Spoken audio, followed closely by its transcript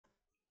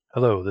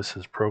Hello, this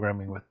is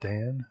Programming with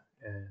Dan,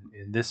 and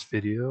in this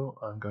video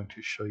I'm going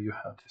to show you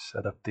how to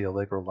set up the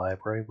Allegro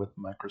library with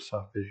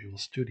Microsoft Visual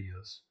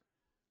Studios.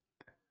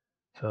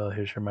 So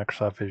here's your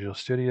Microsoft Visual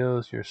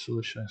Studios. Your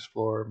Solution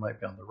Explorer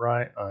might be on the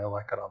right. I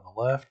like it on the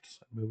left,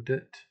 so I moved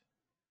it.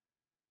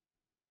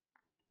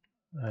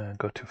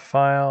 Go to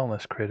File.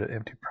 Let's create an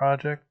empty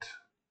project.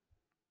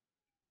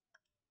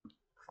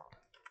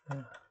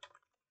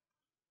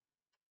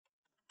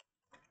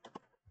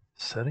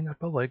 Setting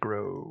up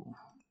Allegro.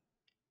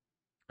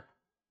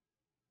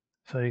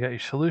 So you got your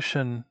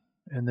solution,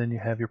 and then you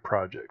have your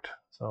project.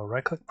 So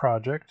right-click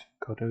Project,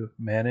 go to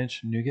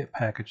Manage NuGet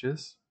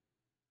Packages.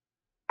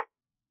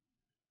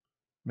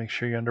 Make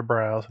sure you're under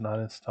Browse, not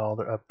Installed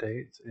or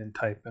Updates, and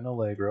type in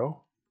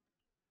Allegro.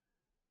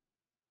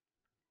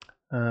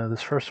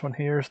 This first one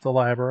here is the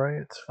library.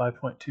 It's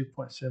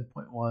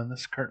 5.2.7.1,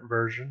 this current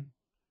version.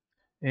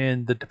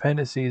 And the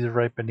dependencies are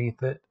right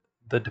beneath it.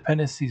 The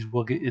dependencies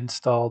will get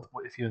installed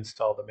if you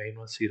install the main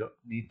one, so you don't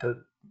need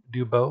to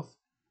do both.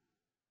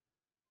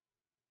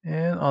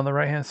 And on the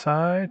right-hand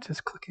side,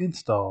 just click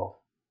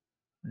Install.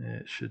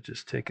 It should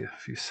just take a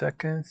few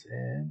seconds,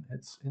 and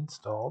it's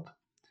installed.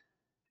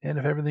 And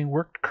if everything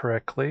worked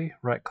correctly,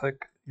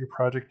 right-click your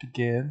project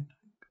again,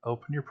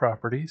 open your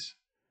properties.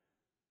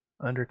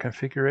 Under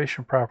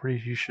Configuration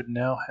Properties, you should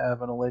now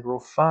have an Allegro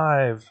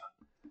 5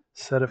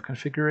 set of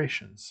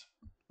configurations.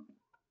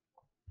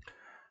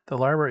 The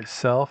library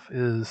itself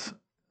is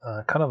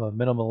kind of a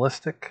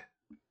minimalistic,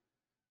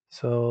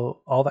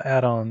 so all the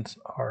add-ons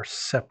are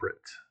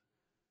separate.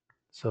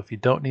 So if you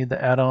don't need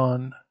the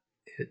add-on,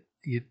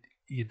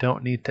 you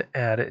don't need to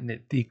add it, and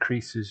it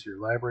decreases your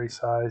library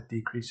size,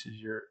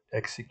 decreases your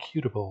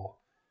executable.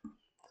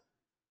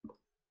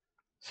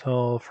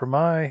 So for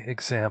my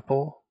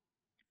example,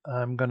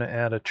 I'm going to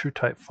add a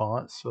TrueType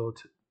font. So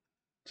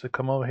to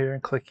come over here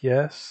and click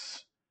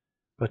Yes.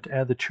 But to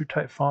add the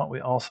TrueType font,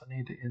 we also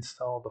need to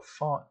install the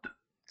font.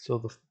 So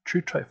the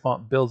TrueType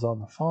font builds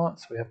on the font,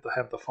 so we have to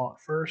have the font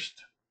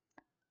first.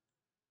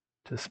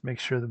 Just make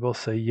sure they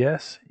both say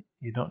yes.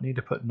 You don't need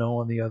to put no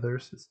on the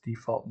others. It's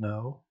default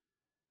no.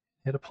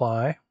 Hit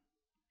apply.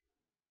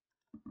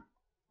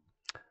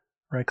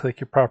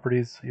 Right-click your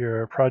properties,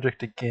 your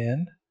project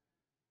again,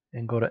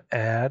 and go to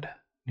Add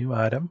New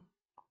Item.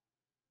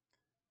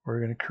 We're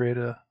going to create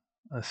a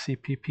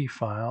CPP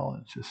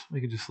file.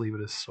 We can just leave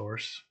it as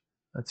source.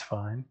 That's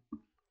fine.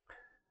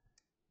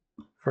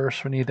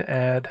 First, we need to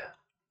add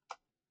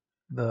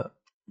the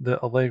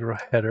Allegro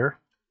header.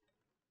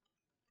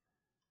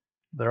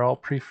 They're all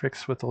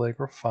prefixed with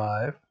Allegro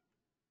 5.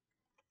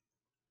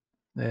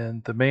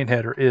 And the main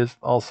header is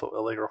also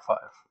Allegro 5.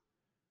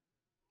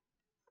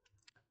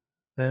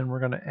 Then we're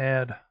going to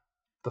add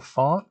the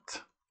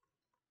font.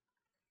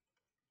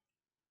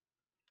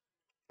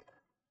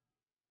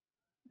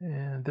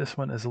 And this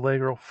one is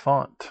Allegro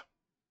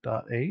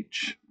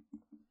font.h.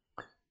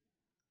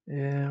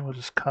 And we'll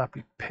just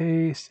copy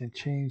paste and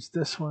change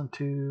this one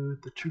to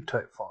the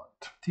TrueType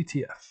font,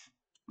 TTF.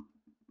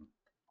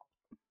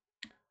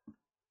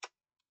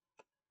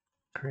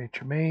 Create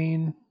your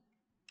main.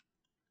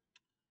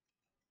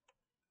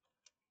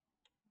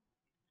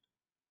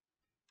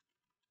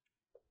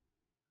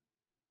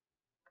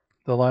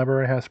 The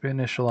library has to be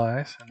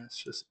initialized, and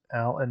it's just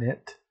al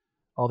init.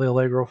 All the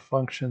Allegro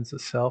functions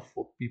itself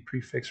will be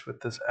prefixed with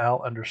this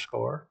al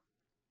underscore.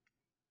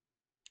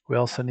 We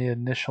also need to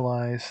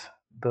initialize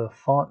the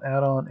font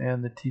add-on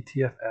and the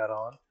TTF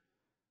add-on.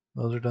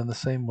 Those are done the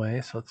same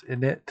way, so it's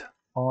init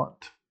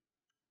font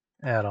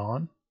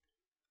add-on.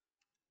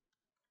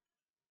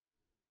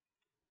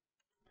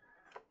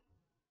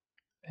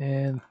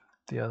 And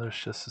the other's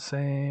just the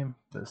same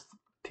as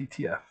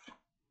TTF.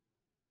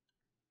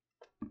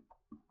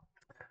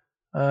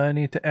 I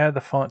need to add the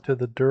font to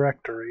the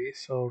directory,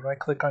 so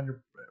right-click on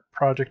your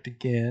project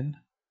again.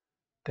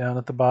 Down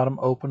at the bottom,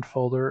 Open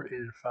Folder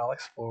in File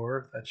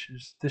Explorer.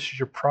 This is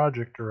your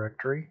project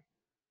directory.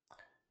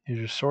 Here's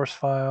your source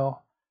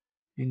file.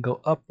 You can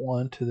go up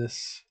one to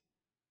this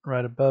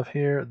right above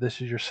here. This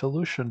is your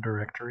solution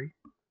directory.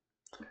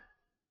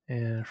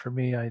 And for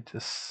me, I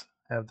just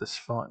have this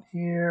font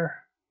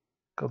here.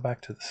 Go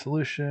back to the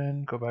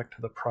solution, go back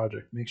to the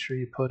project. Make sure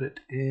you put it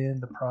in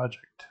the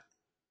project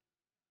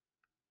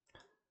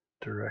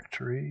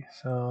directory.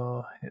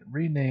 So hit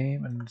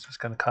rename, and it's just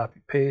going to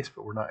copy paste,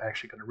 but we're not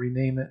actually going to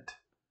rename it.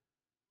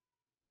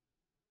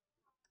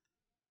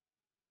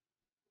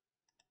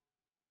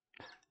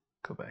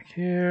 Go back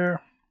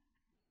here.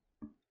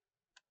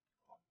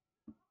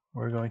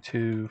 We're going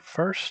to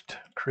first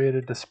create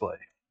a display.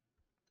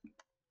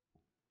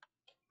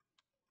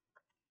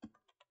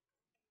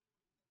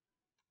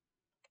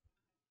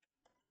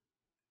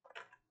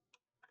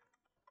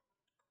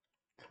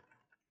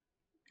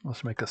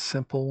 Let's make a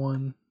simple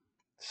one,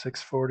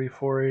 640,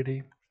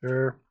 480,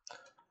 sure.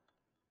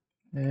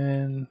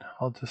 And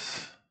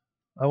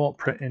I won't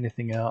print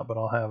anything out, but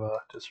I'll have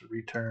just a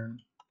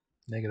return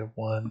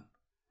 -1.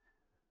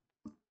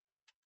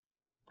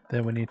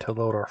 Then we need to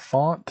load our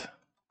font.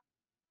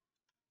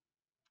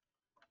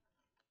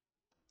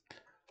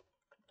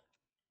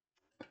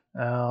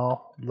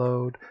 Al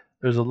load.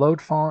 There's a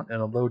load font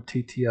and a load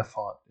TTF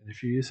font. And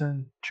if you're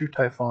using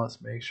TrueType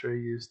fonts, make sure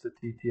you use the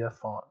TTF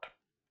font.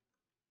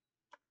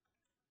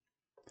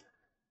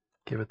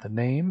 Give it the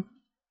name.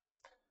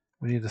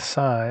 We need a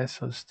size,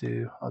 so I'll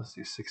just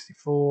do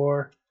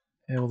 64,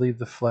 and we'll leave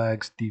the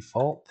flags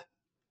default.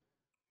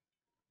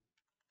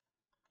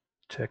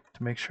 Check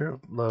to make sure it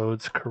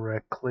loads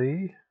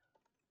correctly.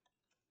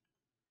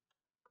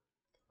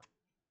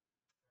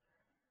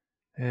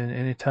 And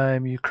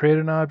anytime you create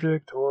an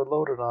object or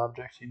load an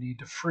object, you need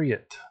to free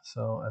it.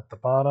 So at the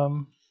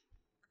bottom,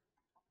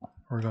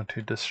 we're going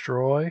to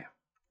destroy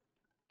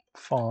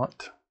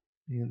font.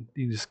 You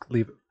just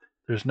leave it.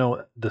 There's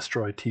no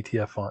destroy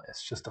TTF font.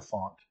 It's just a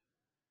font.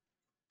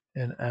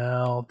 And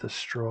I'll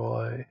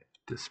destroy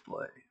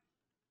display.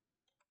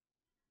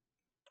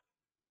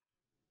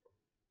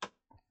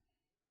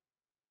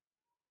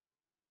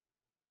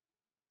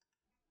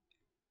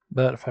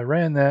 But if I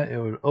ran that, it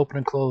would open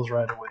and close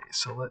right away.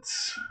 So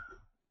let's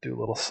do a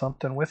little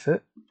something with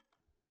it.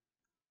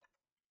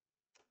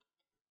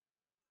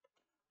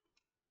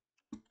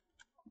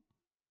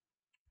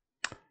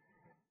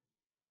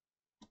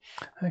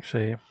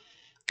 Actually,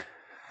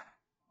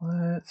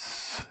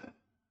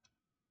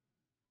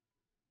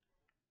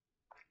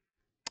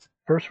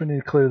 first we need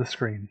to clear the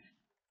screen.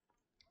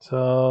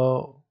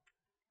 So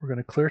we're going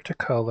to clear to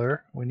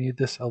color. We need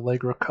this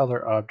Allegro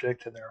color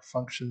object, and there are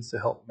functions to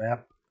help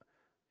map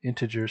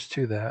integers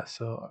to that.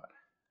 So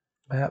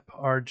map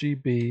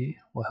RGB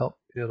will help.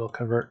 It'll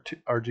convert to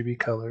RGB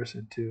colors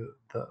into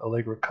the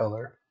Allegro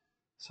color.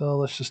 So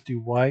let's just do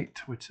white,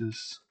 which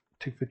is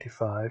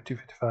 255,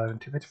 255, and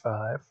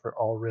 255 for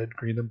all red,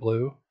 green, and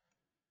blue.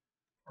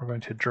 We're going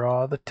to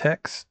draw the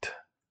text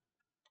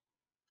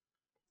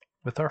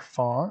with our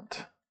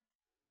font.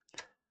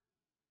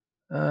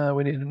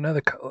 We need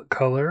another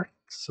color,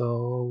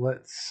 so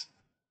let's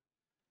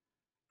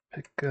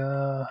pick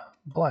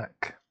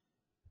black.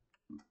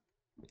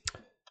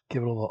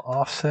 Give it a little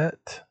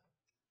offset.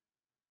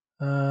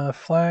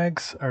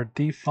 Flags are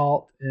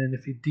default, and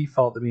if you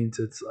default, that means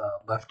it's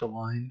left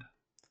aligned,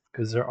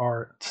 because there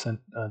are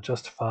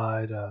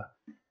justified,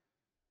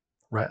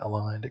 right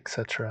aligned,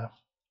 etc.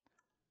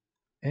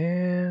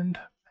 And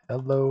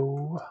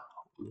hello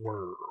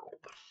world.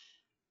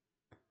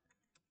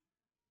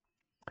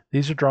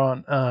 These are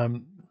drawn.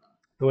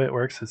 The way it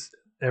works is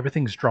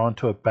everything's drawn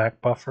to a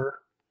back buffer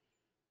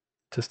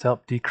just to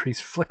help decrease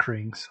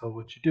flickering. So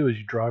what you do is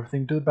you draw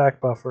everything to the back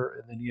buffer,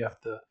 and then you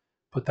have to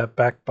put that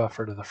back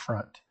buffer to the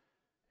front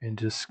and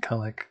just kind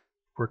of like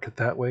work it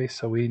that way.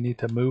 So we need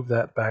to move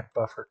that back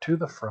buffer to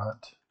the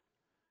front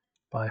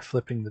by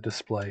flipping the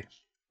display.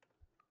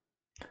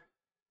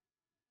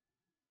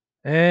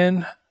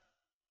 And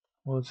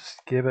we'll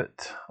just give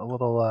it a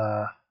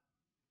little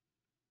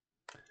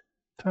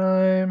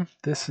time.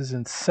 This is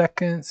in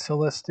seconds, so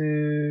let's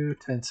do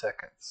 10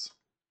 seconds.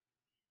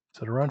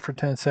 So to run for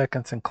 10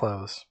 seconds and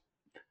close.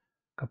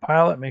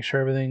 Compile it, make sure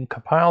everything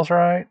compiles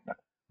right,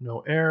 no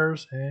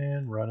errors,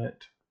 and run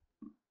it.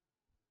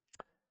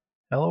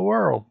 Hello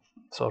world.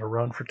 So to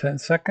run for 10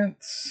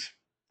 seconds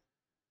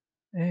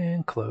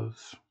and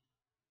close.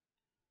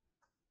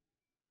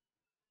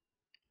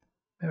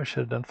 Maybe I should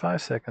have done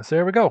 5 seconds.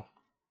 There we go.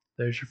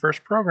 There's your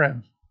first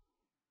program.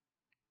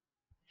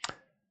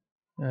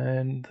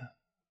 And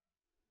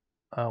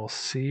I will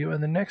see you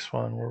in the next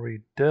one where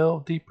we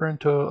delve deeper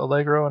into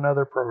Allegro and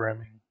other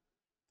programming.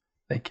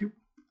 Thank you.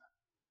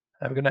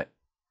 Have a good night.